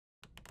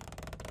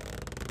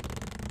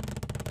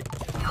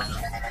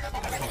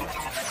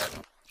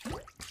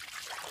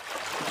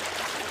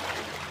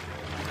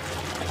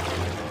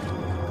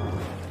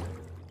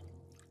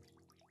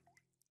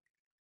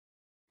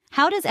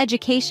How does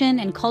education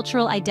and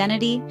cultural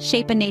identity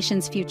shape a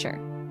nation's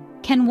future?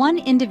 Can one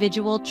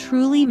individual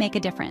truly make a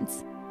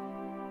difference?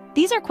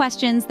 These are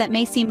questions that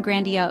may seem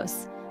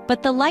grandiose,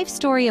 but the life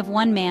story of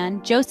one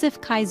man,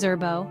 Joseph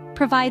Zerbo,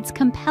 provides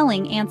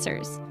compelling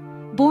answers.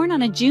 Born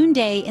on a June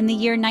day in the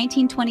year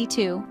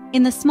 1922,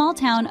 in the small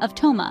town of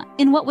Toma,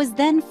 in what was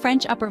then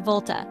French Upper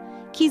Volta,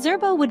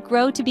 Zerbo would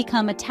grow to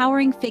become a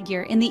towering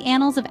figure in the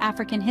annals of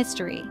African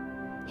history.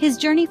 His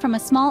journey from a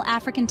small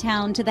African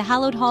town to the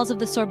hallowed halls of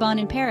the Sorbonne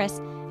in Paris,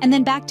 and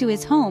then back to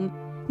his home,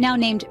 now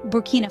named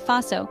Burkina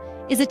Faso,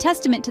 is a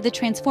testament to the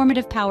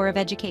transformative power of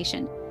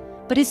education.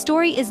 But his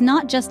story is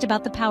not just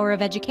about the power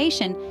of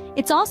education,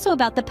 it's also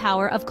about the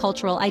power of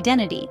cultural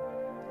identity.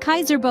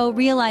 Zerbo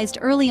realized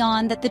early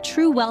on that the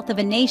true wealth of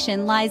a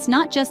nation lies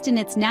not just in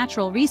its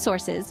natural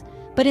resources,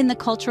 but in the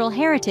cultural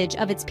heritage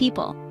of its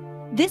people.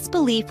 This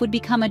belief would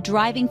become a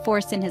driving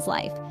force in his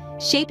life,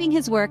 shaping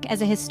his work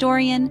as a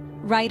historian,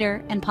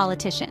 writer, and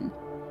politician.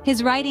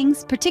 His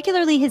writings,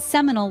 particularly his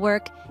seminal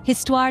work,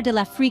 Histoire de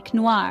l'Afrique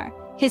Noire,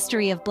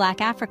 History of Black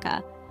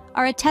Africa,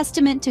 are a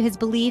testament to his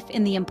belief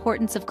in the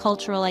importance of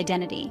cultural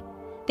identity.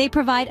 They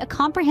provide a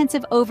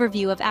comprehensive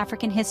overview of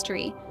African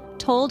history,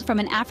 told from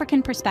an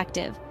African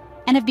perspective,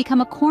 and have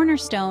become a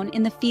cornerstone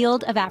in the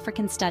field of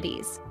African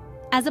studies.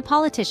 As a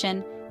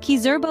politician,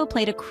 Zerbo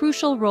played a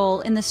crucial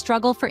role in the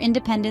struggle for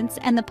independence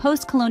and the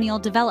post-colonial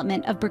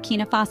development of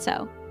Burkina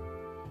Faso.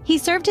 He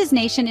served his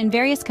nation in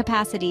various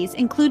capacities,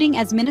 including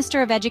as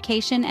Minister of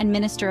Education and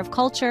Minister of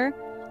Culture,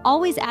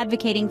 always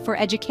advocating for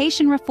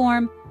education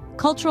reform,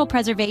 cultural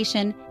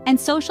preservation, and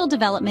social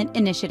development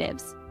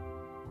initiatives.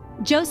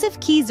 Joseph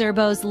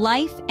Zerbo's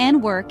life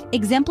and work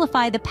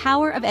exemplify the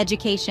power of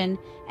education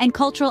and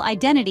cultural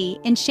identity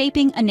in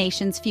shaping a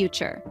nation's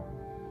future.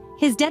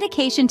 His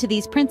dedication to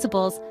these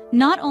principles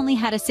not only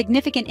had a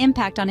significant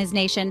impact on his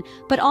nation,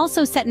 but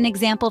also set an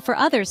example for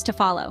others to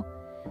follow.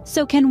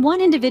 So can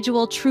one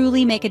individual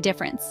truly make a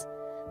difference?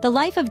 The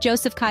life of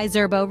Joseph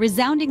Zerbo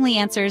resoundingly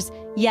answers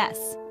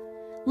yes.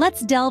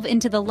 Let's delve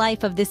into the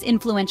life of this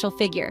influential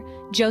figure,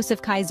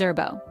 Joseph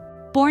Zerbo.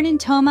 Born in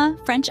Toma,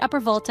 French Upper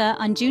Volta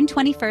on June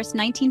 21,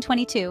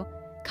 1922,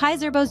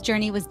 Zerbo's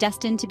journey was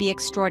destined to be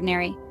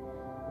extraordinary.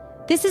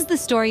 This is the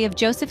story of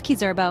Joseph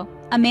Zerbo,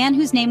 a man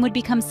whose name would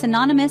become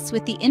synonymous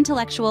with the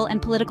intellectual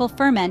and political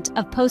ferment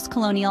of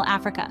post-colonial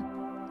Africa.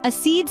 A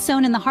seed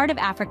sown in the heart of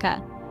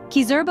Africa,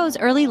 Zerbo's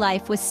early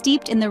life was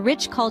steeped in the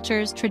rich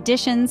cultures,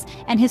 traditions,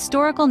 and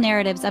historical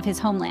narratives of his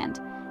homeland,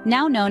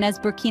 now known as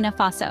Burkina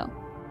Faso.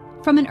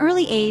 From an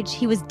early age,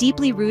 he was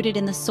deeply rooted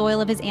in the soil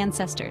of his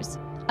ancestors,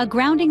 a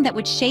grounding that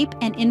would shape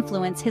and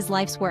influence his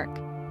life's work.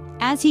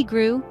 As he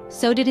grew,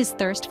 so did his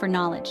thirst for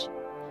knowledge.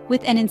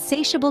 With an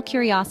insatiable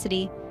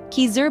curiosity,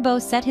 Zerbo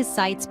set his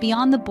sights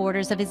beyond the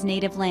borders of his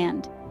native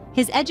land.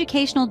 His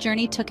educational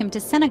journey took him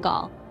to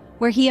Senegal,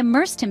 where he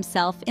immersed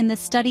himself in the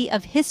study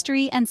of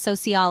history and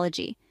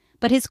sociology.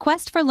 But his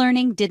quest for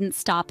learning didn't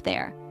stop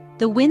there.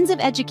 The winds of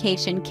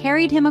education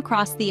carried him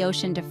across the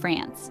ocean to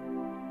France.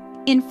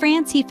 In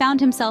France, he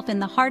found himself in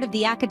the heart of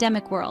the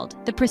academic world,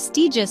 the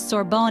prestigious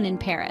Sorbonne in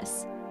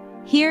Paris.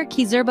 Here,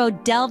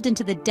 Zerbo delved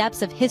into the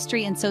depths of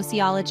history and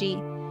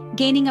sociology,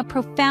 gaining a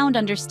profound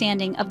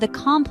understanding of the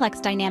complex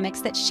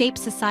dynamics that shape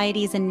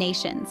societies and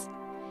nations.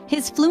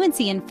 His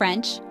fluency in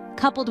French,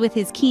 coupled with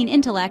his keen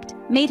intellect,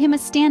 made him a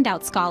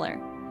standout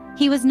scholar.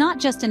 He was not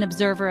just an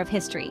observer of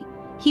history.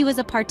 He was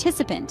a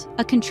participant,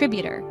 a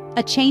contributor,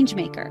 a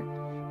changemaker.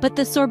 But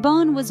the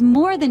Sorbonne was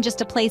more than just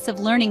a place of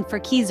learning for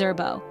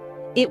Zerbo.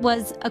 It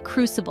was a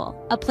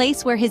crucible, a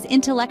place where his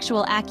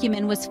intellectual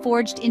acumen was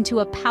forged into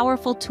a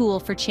powerful tool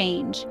for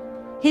change.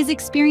 His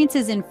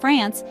experiences in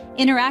France,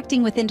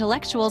 interacting with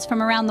intellectuals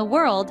from around the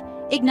world,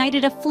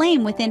 ignited a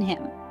flame within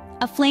him,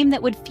 a flame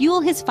that would fuel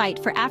his fight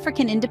for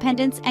African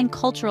independence and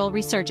cultural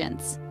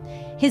resurgence.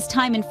 His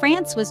time in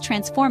France was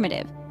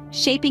transformative,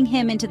 shaping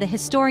him into the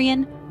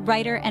historian,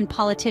 writer, and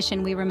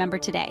politician we remember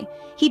today.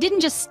 He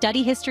didn't just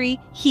study history,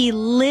 he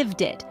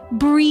lived it,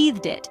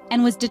 breathed it,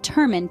 and was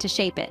determined to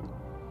shape it.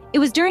 It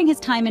was during his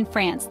time in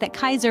France that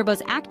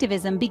Zerbo's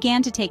activism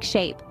began to take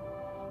shape.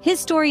 His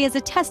story is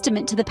a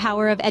testament to the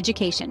power of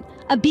education,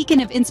 a beacon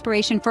of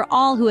inspiration for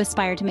all who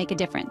aspire to make a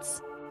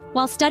difference.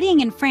 While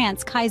studying in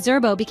France,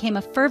 Zerbo became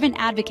a fervent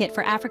advocate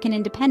for African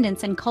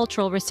independence and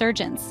cultural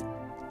resurgence.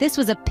 This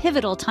was a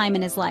pivotal time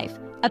in his life,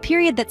 a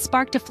period that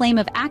sparked a flame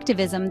of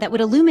activism that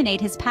would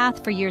illuminate his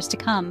path for years to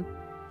come.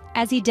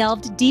 As he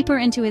delved deeper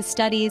into his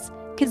studies,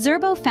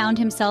 Zerbo found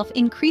himself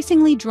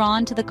increasingly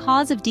drawn to the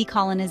cause of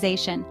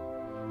decolonization.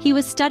 He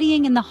was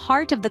studying in the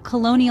heart of the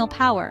colonial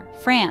power,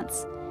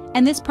 France,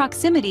 and this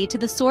proximity to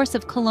the source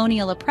of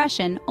colonial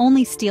oppression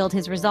only steeled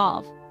his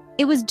resolve.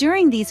 It was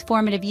during these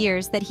formative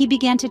years that he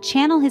began to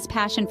channel his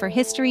passion for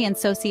history and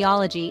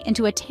sociology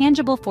into a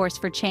tangible force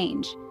for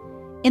change.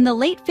 In the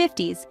late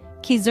 50s,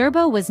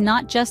 Zerbo was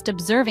not just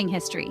observing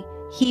history,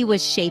 he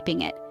was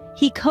shaping it.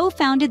 He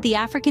co-founded the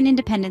African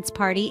Independence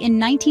Party in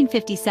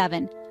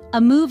 1957,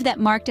 a move that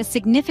marked a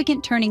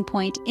significant turning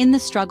point in the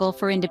struggle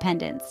for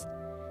independence.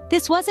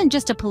 This wasn't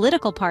just a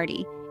political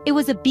party, it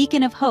was a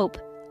beacon of hope,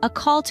 a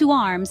call to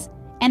arms,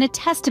 and a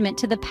testament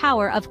to the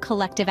power of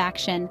collective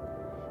action.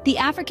 The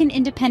African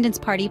Independence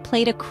Party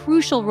played a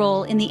crucial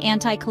role in the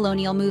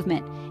anti-colonial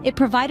movement. It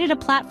provided a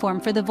platform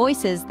for the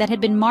voices that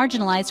had been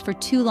marginalized for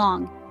too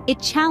long. It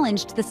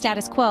challenged the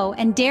status quo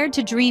and dared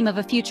to dream of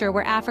a future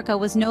where Africa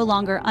was no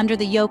longer under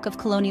the yoke of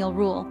colonial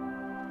rule.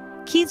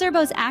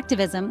 Zerbo's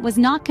activism was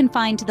not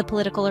confined to the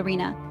political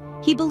arena.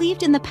 He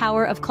believed in the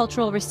power of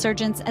cultural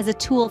resurgence as a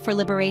tool for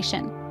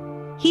liberation.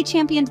 He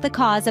championed the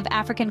cause of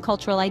African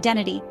cultural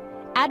identity,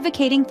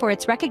 advocating for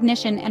its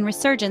recognition and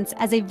resurgence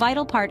as a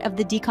vital part of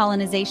the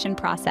decolonization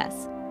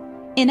process.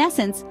 In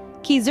essence,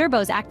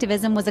 Zerbo's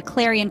activism was a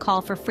clarion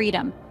call for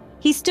freedom.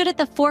 He stood at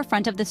the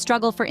forefront of the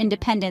struggle for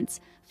independence,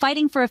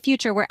 fighting for a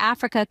future where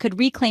Africa could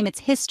reclaim its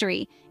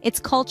history, its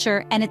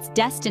culture, and its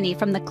destiny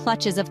from the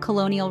clutches of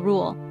colonial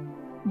rule.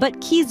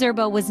 But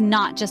Zerbo was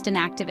not just an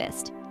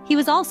activist. He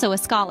was also a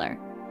scholar.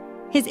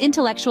 His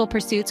intellectual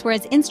pursuits were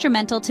as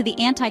instrumental to the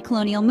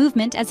anti-colonial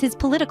movement as his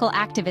political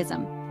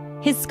activism.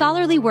 His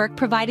scholarly work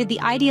provided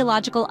the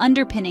ideological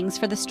underpinnings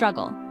for the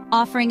struggle,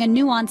 offering a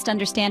nuanced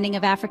understanding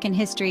of African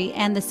history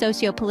and the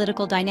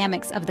socio-political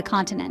dynamics of the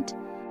continent.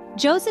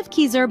 Joseph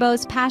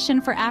Zerbo's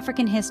passion for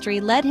African history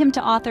led him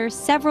to author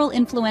several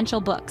influential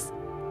books.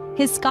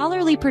 His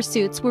scholarly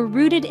pursuits were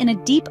rooted in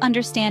a deep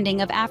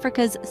understanding of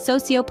Africa's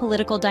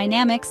socio-political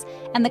dynamics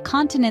and the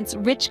continent's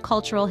rich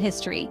cultural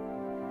history.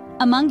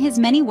 Among his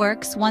many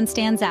works, one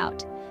stands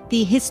out,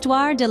 the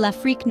Histoire de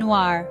l'Afrique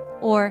Noire,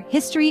 or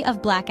History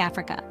of Black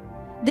Africa.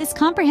 This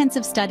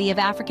comprehensive study of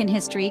African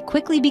history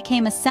quickly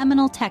became a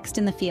seminal text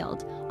in the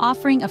field,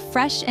 offering a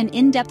fresh and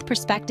in-depth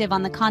perspective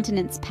on the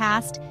continent's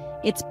past,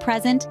 its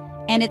present,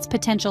 and its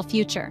potential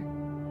future.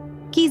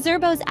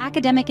 Zerbo's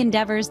academic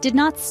endeavors did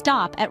not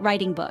stop at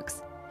writing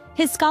books.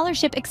 His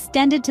scholarship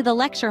extended to the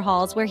lecture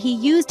halls where he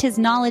used his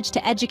knowledge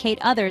to educate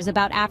others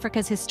about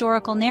Africa's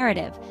historical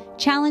narrative,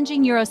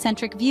 challenging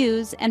Eurocentric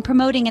views and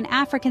promoting an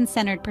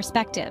African-centered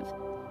perspective.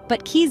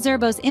 But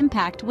Zerbo's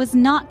impact was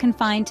not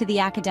confined to the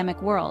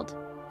academic world.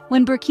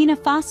 When Burkina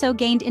Faso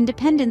gained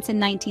independence in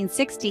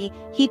 1960,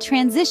 he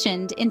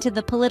transitioned into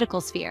the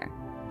political sphere.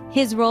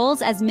 His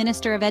roles as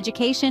Minister of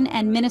Education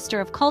and Minister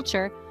of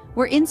Culture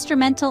were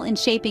instrumental in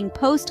shaping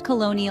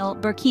post-colonial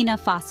Burkina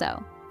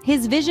Faso.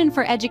 His vision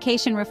for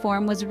education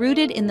reform was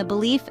rooted in the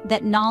belief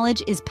that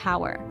knowledge is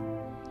power.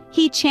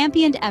 He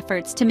championed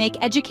efforts to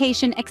make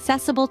education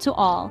accessible to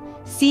all,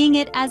 seeing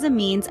it as a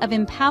means of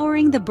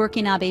empowering the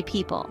Burkinabe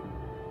people.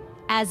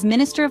 As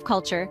Minister of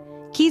Culture,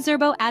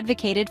 Zerbo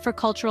advocated for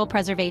cultural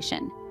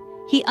preservation.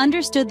 He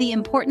understood the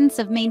importance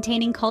of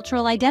maintaining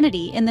cultural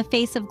identity in the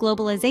face of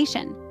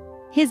globalization.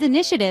 His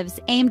initiatives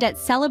aimed at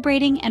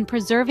celebrating and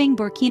preserving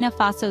Burkina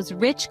Faso's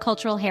rich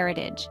cultural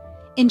heritage,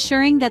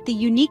 ensuring that the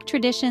unique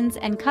traditions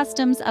and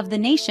customs of the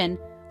nation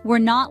were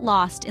not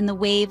lost in the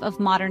wave of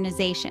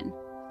modernization.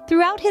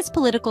 Throughout his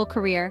political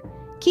career,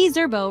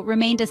 Zerbo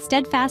remained a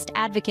steadfast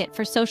advocate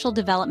for social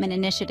development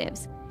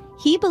initiatives.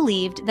 He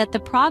believed that the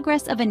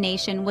progress of a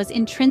nation was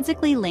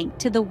intrinsically linked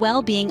to the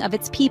well-being of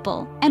its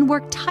people and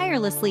worked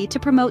tirelessly to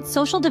promote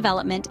social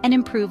development and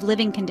improve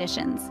living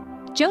conditions.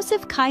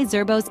 Joseph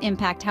Zerbo's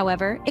impact,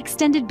 however,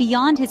 extended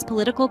beyond his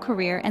political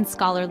career and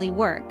scholarly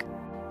work.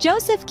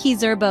 Joseph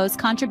Zerbo's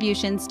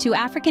contributions to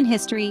African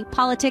history,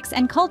 politics,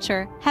 and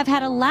culture have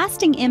had a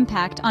lasting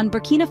impact on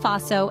Burkina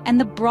Faso and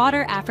the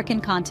broader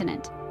African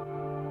continent.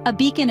 A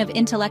beacon of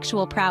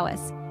intellectual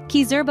prowess,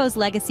 Zerbo's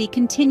legacy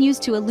continues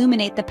to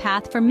illuminate the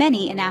path for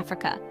many in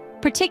Africa,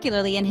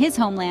 particularly in his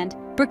homeland,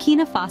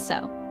 Burkina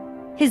Faso.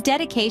 His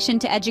dedication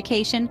to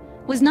education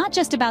was not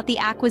just about the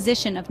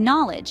acquisition of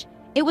knowledge,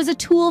 it was a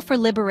tool for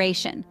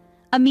liberation,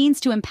 a means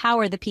to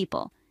empower the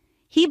people.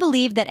 He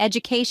believed that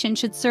education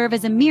should serve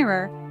as a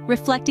mirror,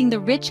 reflecting the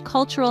rich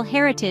cultural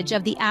heritage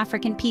of the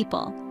African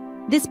people.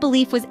 This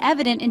belief was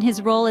evident in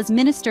his role as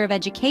Minister of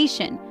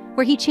Education,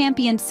 where he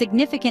championed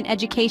significant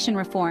education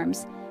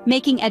reforms,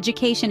 making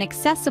education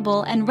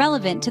accessible and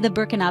relevant to the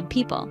Burkinabe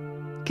people.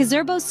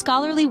 Zerbo's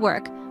scholarly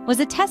work was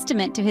a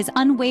testament to his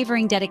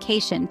unwavering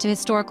dedication to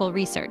historical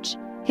research.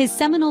 His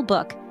seminal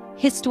book,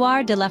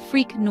 Histoire de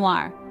l'Afrique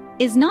Noire,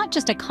 is not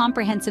just a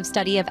comprehensive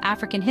study of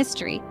African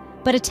history,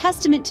 but a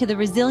testament to the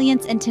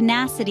resilience and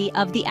tenacity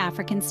of the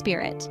African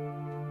spirit.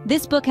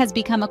 This book has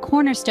become a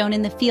cornerstone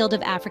in the field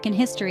of African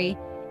history,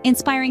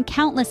 inspiring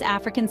countless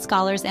African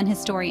scholars and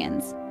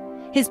historians.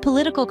 His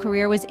political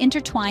career was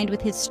intertwined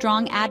with his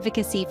strong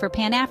advocacy for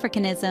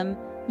Pan-Africanism,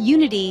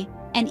 unity,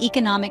 and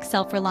economic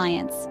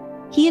self-reliance.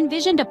 He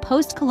envisioned a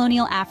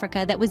post-colonial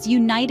Africa that was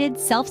united,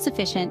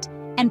 self-sufficient,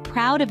 and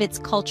proud of its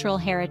cultural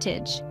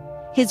heritage.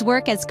 His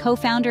work as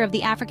co-founder of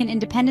the African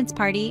Independence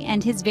Party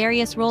and his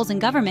various roles in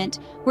government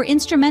were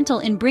instrumental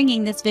in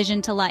bringing this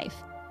vision to life.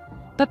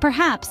 But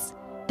perhaps,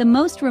 the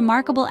most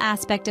remarkable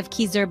aspect of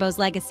Zerbo's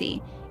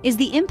legacy is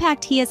the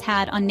impact he has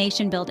had on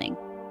nation building.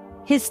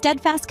 His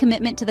steadfast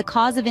commitment to the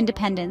cause of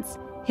independence,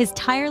 his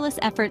tireless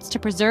efforts to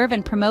preserve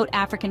and promote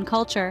African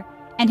culture,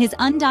 and his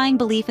undying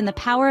belief in the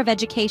power of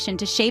education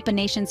to shape a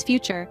nation's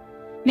future,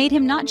 made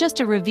him not just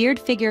a revered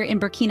figure in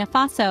Burkina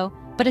Faso,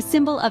 but a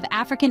symbol of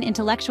African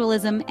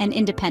intellectualism and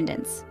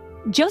independence.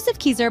 Joseph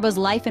Zerbo's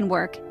life and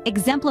work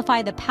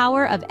exemplify the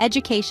power of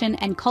education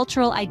and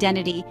cultural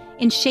identity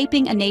in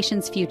shaping a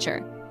nation's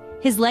future.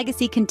 His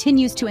legacy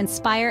continues to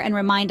inspire and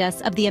remind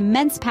us of the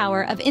immense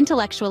power of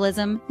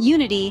intellectualism,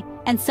 unity,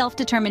 and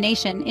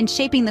self-determination in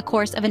shaping the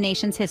course of a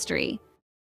nation's history.